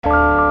Yo,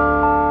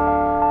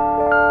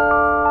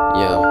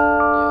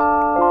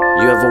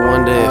 you ever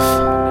wonder if,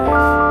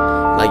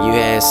 like, you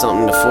had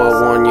something to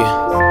forewarn you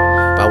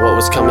about what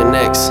was coming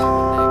next?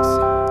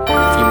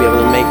 If you'd be able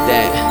to make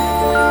that,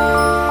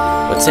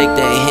 or take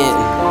that hint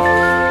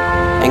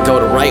and go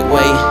the right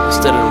way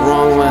instead of the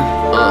wrong one,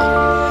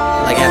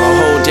 like have a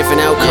whole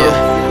different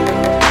outcome.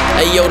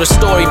 Hey yo, the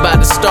story about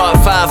to start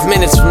 5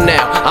 minutes from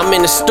now. I'm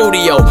in the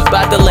studio,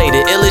 about to lay the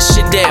illest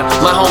shit down.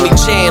 My homie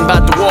Chan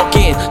about to walk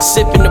in,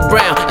 sipping the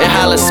brown, and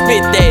holla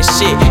spit that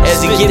shit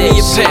as he give me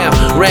a pound.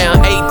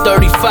 Round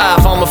 8:35,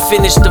 I'ma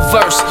finish the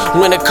verse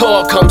when a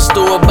call comes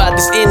through about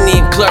this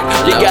Indian clerk.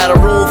 You got a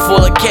room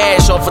full of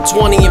cash off for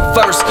 20 and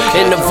first,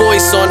 and the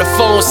voice on the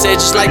phone said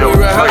just like we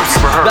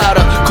rehearsed. About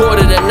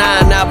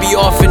 8:45, I'll be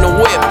off in the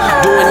whip,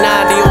 doing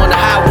 90 on the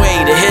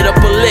highway to hit up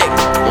a lick.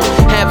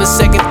 Having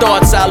second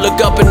thoughts, I'll look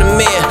up in the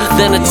mirror,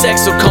 then a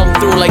text will come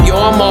through like, yo,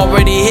 I'm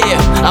already here.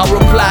 I'll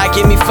reply,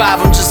 give me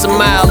 5, I'm just a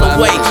mile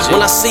away.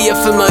 When I see a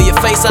familiar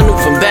face I knew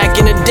from back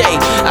in the day,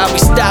 I'll be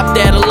stopped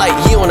at a light,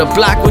 he on the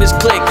block with his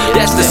click.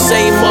 That's the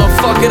same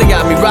motherfucker that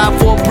got me robbed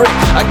for a brick.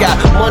 I got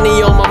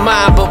money on my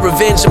mind, but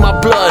revenge in my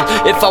blood.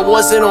 If I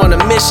wasn't on a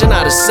mission,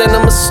 I'd have sent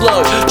him a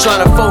slug.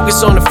 Trying to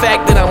focus on the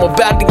fact that I'm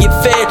about to get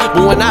fed,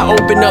 but when I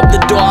open up the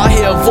door, I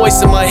hear a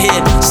voice in my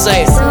head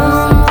saying,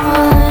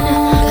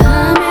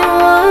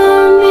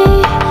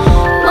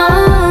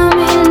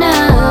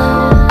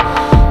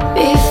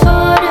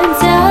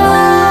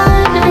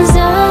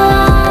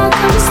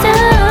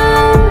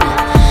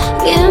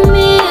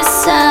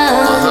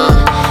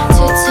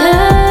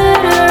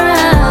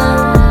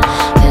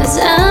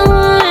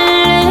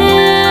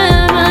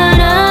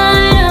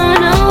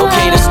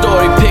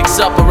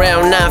 up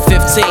around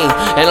 9:15,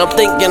 and I'm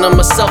thinking to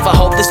myself, I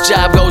hope this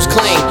job goes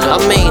clean. I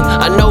mean,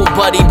 I know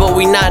buddy, but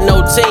we not no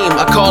team.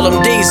 I call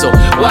him Diesel,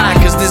 why?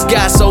 Cause this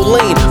guy's so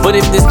lean. But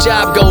if this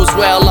job goes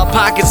well, our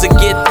pockets will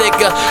get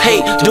thicker.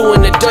 Hate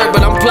doing the dirt,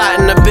 but I'm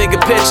plotting a bigger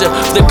picture.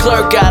 If the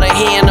clerk got a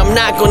hand, I'm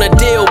not gonna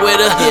deal with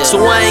her, so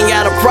I ain't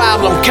got a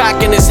problem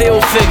cocking his heel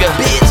figure.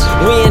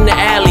 We in the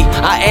alley,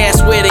 I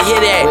asked where to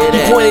hit at. He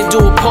pointed to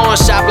a pawn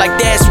shop like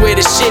that's where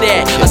the shit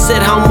at. I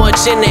said how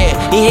much in there,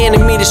 he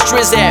handed me the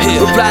striz app.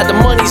 Replied the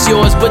money's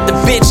yours, but the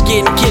bitch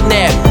getting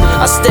kidnapped.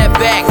 I stepped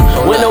back,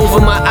 went over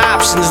my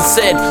options and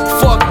said,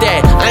 fuck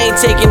that, I ain't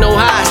taking no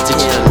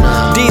hostage.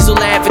 Diesel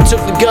laughed and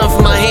took the gun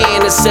from my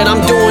hand and said,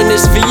 I'm doing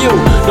this for you,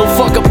 don't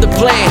fuck up the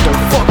plan.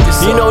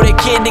 You know that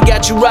kid that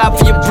got you robbed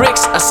for your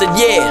bricks? I said,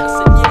 yeah.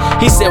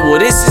 He said, well,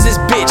 this is his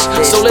bitch,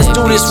 so let's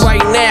do this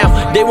right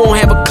now. They won't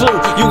have a clue,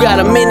 you got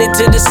a minute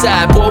to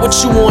decide, boy, what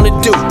you wanna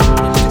do.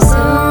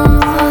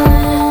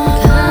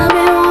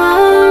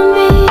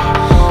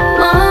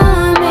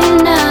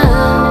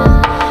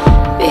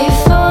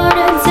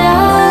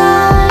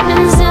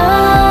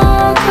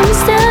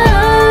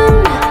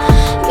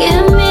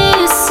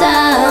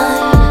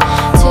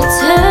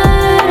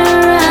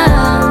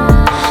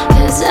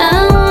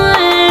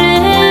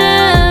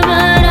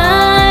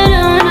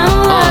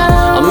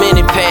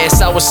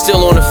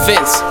 Still on the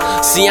fence.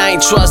 See, I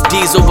ain't trust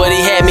Diesel, but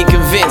he had me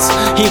convinced.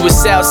 He was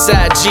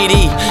Southside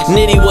GD,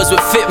 Nitty was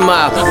with Fit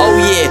Mob. Oh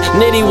yeah,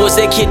 Nitty was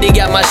that kid that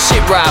got my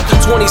shit robbed.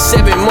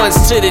 27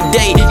 months to the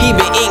day, he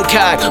been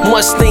incog.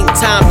 Must think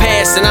time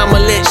passed and I'ma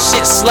let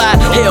shit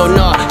slide. Hell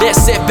nah, that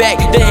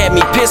setback, they had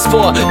me pissed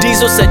for.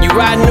 Diesel said, you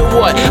riding or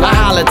what? I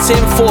holla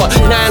 10-4,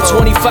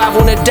 9:25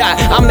 on the dot.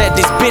 I'm at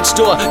this bitch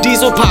door,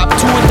 Diesel pop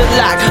 2 at the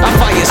lock. I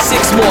fire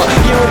 6 more,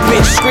 hear a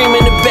bitch scream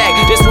in the back.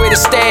 That's where the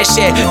stash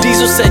at.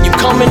 Diesel said, you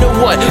coming or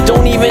what?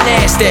 Don't even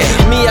ask that.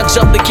 Me, I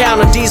jumped the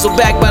counter, Diesel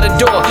back by the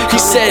door. He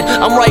said,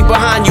 I'm right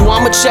behind you,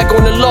 I'ma check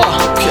on the law.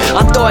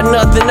 I thought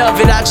nothing of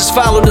it, I just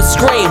followed the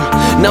scream.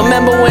 Now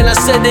remember when I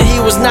said that he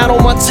was not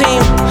on my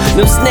team?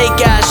 Them snake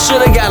eyes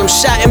should've got him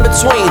shot in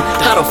between.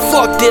 How the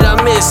fuck did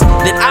I miss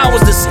that I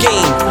was the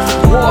scheme?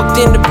 Walked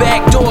in the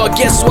back door,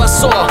 guess who I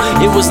saw?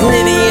 It was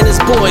Nitty and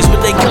his boys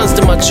with their guns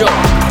to my jaw.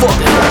 Fuck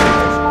it.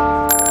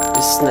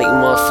 This snake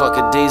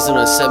motherfucker Diesel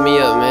done set me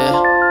up, man.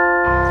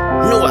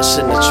 Knew I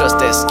shouldn't have trusted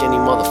that skinny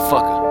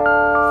motherfucker.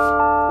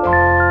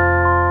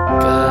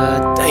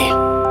 God damn.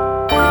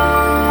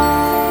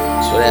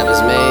 That's what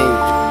happens, man.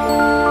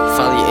 You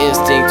follow your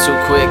instinct too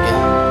quick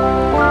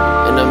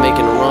and end up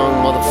making the wrong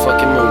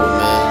motherfucking move,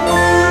 man.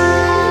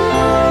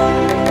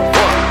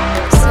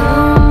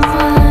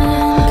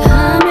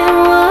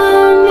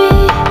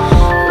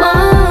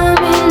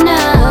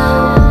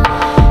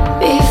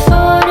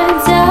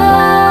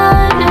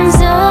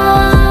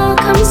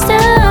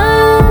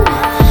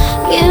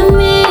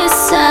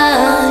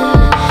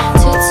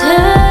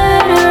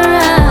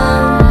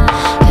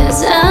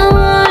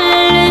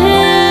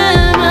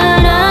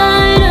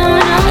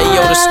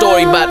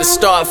 About to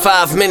start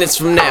 5 minutes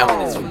from now.